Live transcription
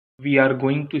We are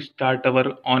going to start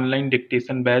our online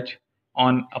dictation batch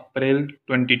on April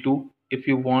 22. If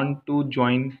you want to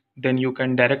join, then you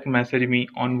can direct message me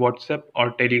on WhatsApp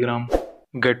or Telegram.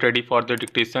 Get ready for the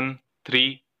dictation.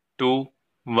 3, 2,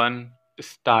 1,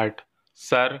 start.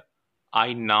 Sir,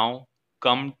 I now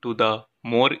come to the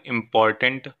more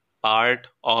important part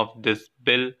of this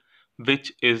bill,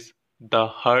 which is the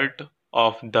heart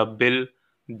of the bill,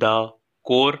 the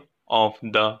core of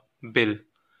the bill.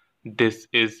 This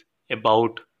is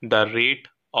about the rate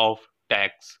of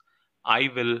tax. I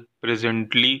will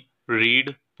presently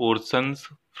read portions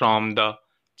from the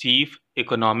Chief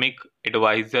Economic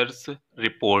Advisor's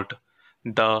report.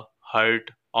 The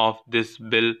heart of this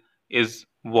bill is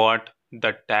what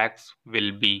the tax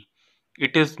will be.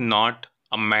 It is not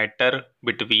a matter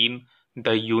between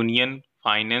the Union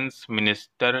Finance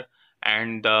Minister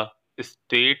and the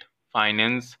State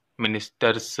Finance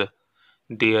Ministers.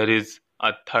 There is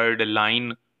a third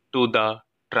line to the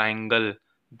triangle,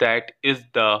 that is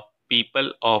the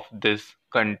people of this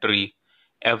country.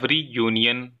 Every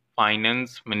union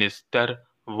finance minister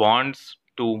wants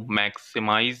to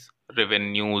maximize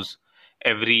revenues.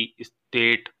 Every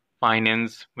state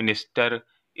finance minister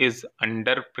is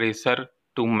under pressure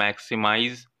to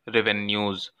maximize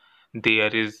revenues.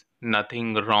 There is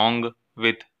nothing wrong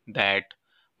with that.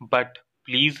 But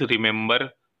please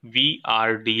remember, we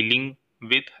are dealing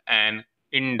with an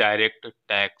indirect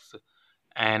tax.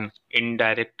 An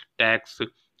indirect tax,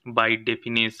 by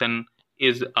definition,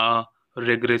 is a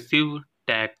regressive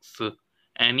tax.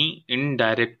 Any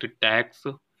indirect tax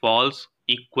falls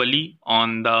equally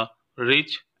on the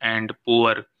rich and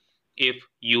poor. If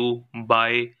you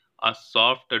buy a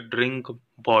soft drink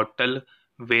bottle,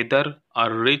 whether a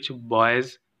rich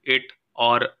buys it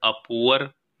or a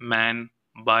poor man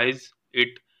buys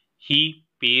it, he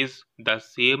pays the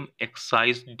same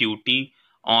excise duty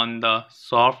on the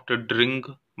soft drink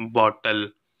bottle.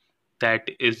 That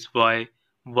is why,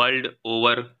 world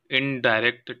over,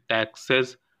 indirect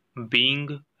taxes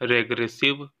being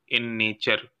regressive in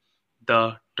nature,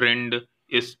 the trend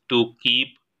is to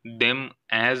keep them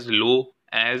as low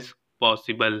as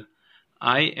possible.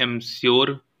 I am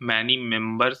sure many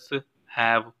members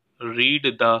have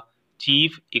read the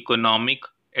Chief Economic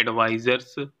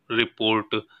Advisor's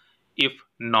report. If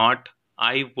not,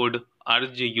 I would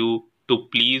urge you to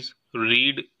please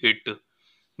read it.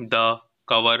 The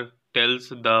cover tells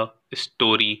the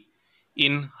story.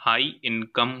 In high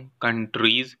income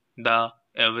countries, the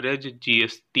average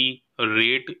GST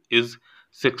rate is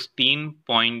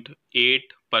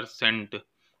 16.8%.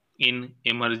 In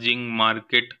emerging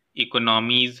market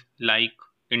economies like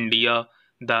India,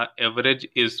 the average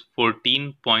is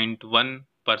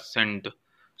 14.1%.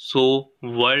 So,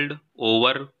 world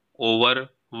over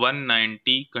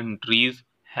 190 countries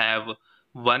have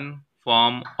one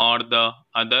form or the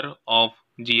other of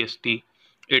GST.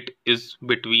 It is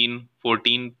between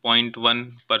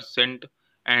 14.1%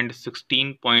 and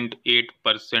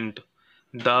 16.8%.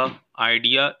 The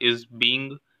idea is,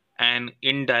 being an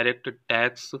indirect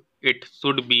tax, it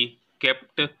should be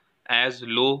kept as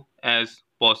low as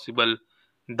possible.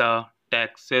 The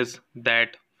taxes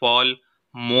that fall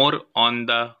more on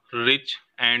the rich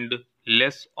and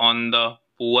less on the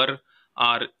poor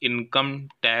are income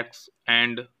tax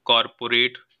and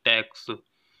corporate tax.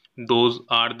 Those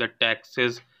are the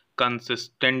taxes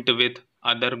consistent with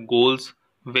other goals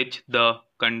which the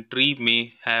country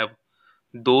may have.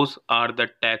 Those are the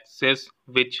taxes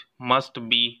which must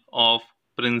be of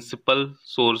principal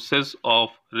sources of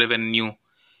revenue.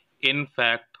 In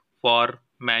fact, for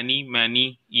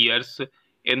many years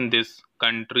in this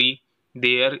country,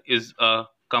 there is a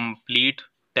complete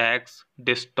tax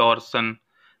distortion.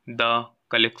 The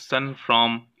collection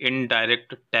from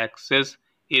indirect taxes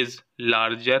is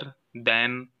larger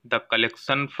than the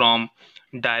collection from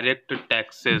direct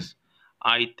taxes.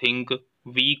 I think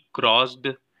we crossed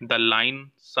the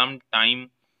line sometime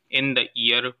in the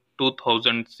year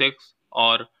 2006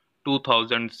 or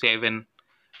 2007.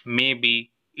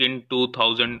 Maybe in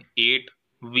 2008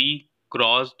 we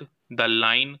crossed the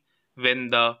line when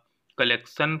the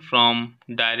collection from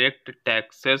direct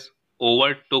taxes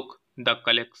overtook the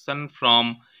collection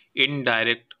from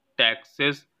indirect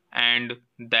taxes, and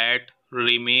that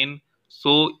remain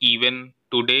so even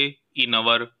today in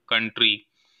our country.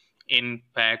 In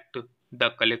fact,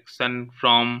 the collection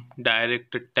from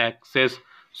direct taxes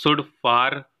should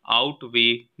far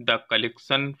outweigh the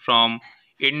collection from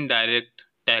indirect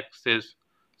taxes.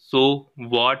 So,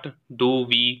 what do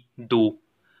we do?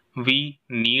 We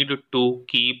need to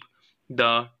keep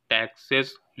the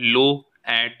taxes low.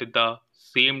 At the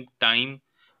same time,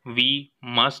 we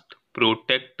must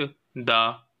protect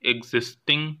the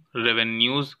existing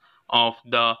revenues of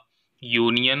the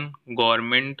union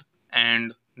government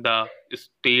and the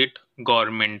state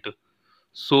government.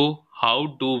 So,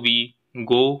 how do we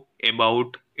go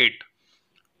about it?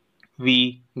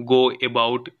 We go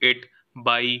about it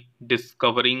by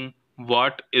discovering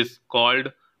what is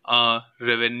called a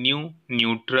revenue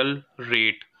neutral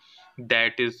rate,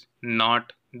 that is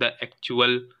not the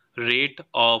actual rate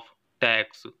of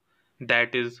tax.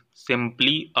 That is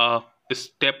simply a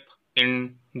step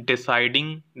in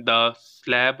deciding the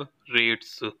slab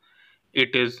rates.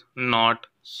 It is not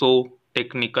so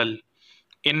technical.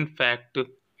 In fact,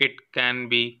 it can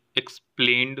be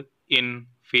explained in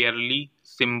fairly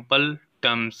simple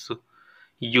terms.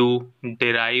 You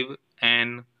derive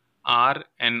an R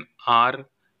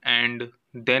and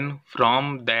then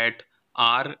from that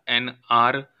R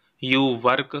you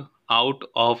work out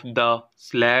of the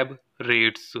slab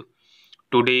rates.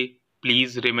 Today,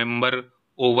 please remember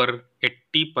over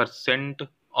 80%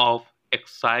 of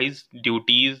excise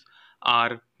duties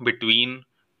are between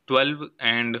 12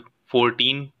 and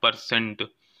 14%.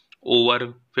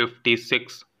 Over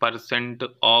 56%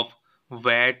 of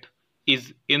VAT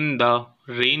is in the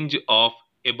range of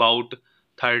about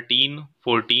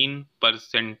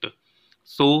 13-14%.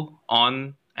 So,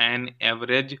 on an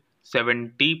average,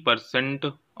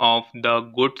 70% of the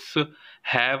goods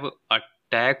have a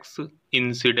tax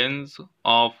incidence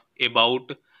of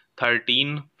about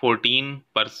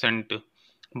 13-14%.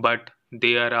 But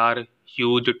there are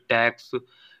huge tax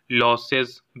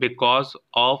losses because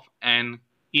of an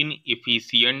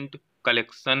inefficient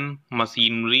collection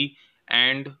machinery,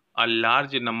 and a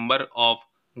large number of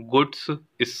goods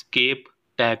escape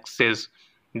taxes.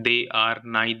 They are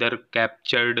neither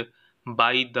captured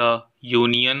by the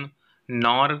union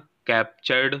nor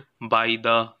captured by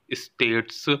the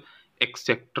states,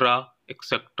 etc.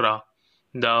 etc.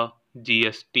 The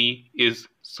GST is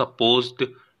supposed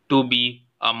to be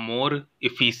a more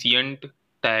efficient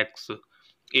tax.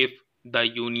 If the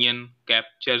union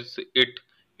captures it,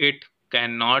 it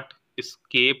cannot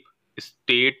escape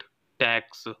state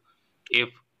tax. If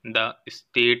the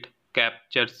state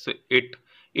captures it,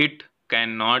 it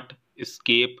cannot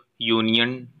escape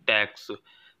union tax.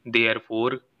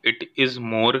 Therefore, it is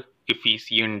more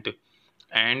efficient.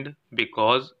 And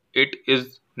because it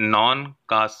is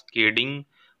non-cascading,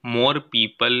 more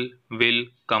people will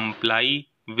comply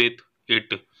with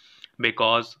it.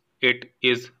 Because it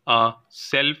is a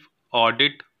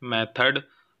self-audit method,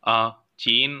 a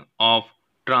chain of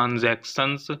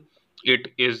transactions,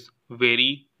 it is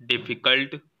very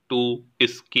difficult to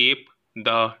escape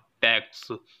the tax.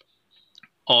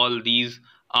 All these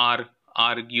are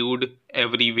argued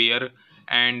everywhere,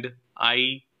 and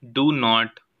I do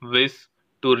not wish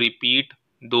to repeat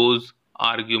those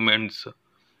arguments.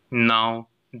 Now,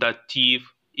 the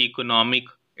chief economic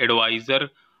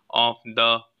advisor of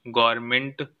the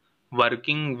government,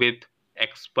 working with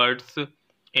experts,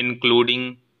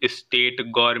 including state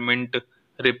government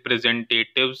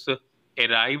representatives,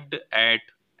 arrived at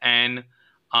an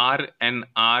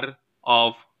RNR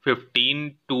of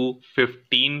 15 to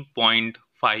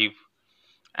 15.5,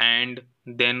 and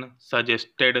then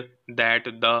suggested that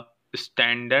the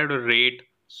standard rate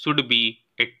should be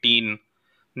 18.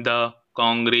 The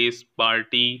Congress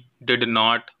party did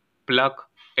not pluck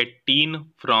 18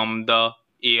 from the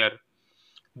air.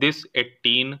 This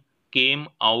 18 came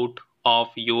out of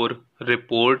your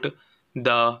report.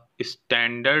 The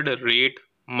standard rate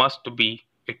must be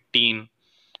 18.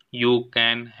 You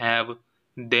can have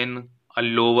then a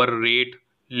lower rate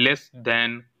less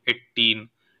than 18,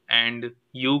 and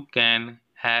you can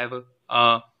have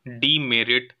a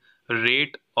demerit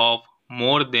rate of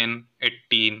more than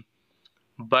 18.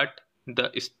 But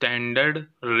the standard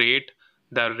rate,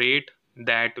 the rate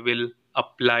that will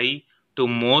apply to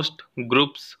most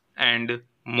groups and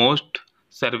most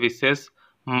services,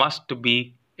 must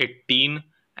be 18,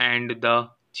 and the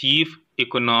chief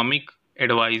economic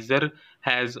advisor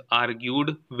has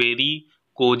argued very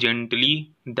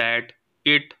cogently that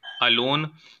it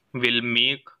alone will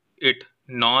make it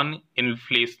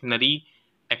non-inflationary,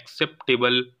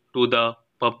 acceptable to the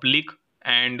public,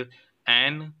 and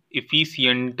an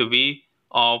efficient way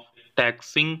of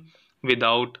taxing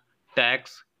without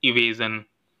tax evasion.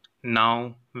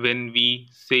 Now, when we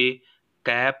say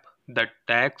cap the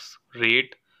tax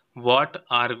rate, what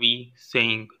are we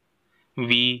saying?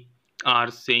 We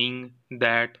are saying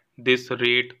that this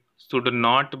rate should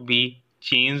not be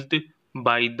changed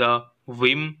by the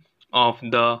whim of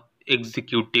the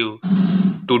executive.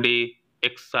 Today,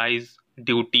 excise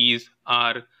duties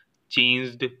are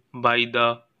changed by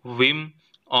the whim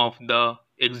of the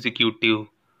executive.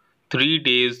 3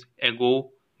 days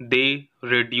ago, they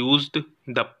reduced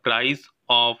the price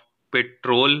of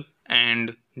petrol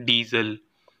and diesel.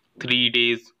 3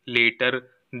 days later,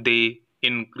 they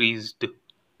increased.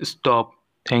 Stop.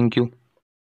 Thank you.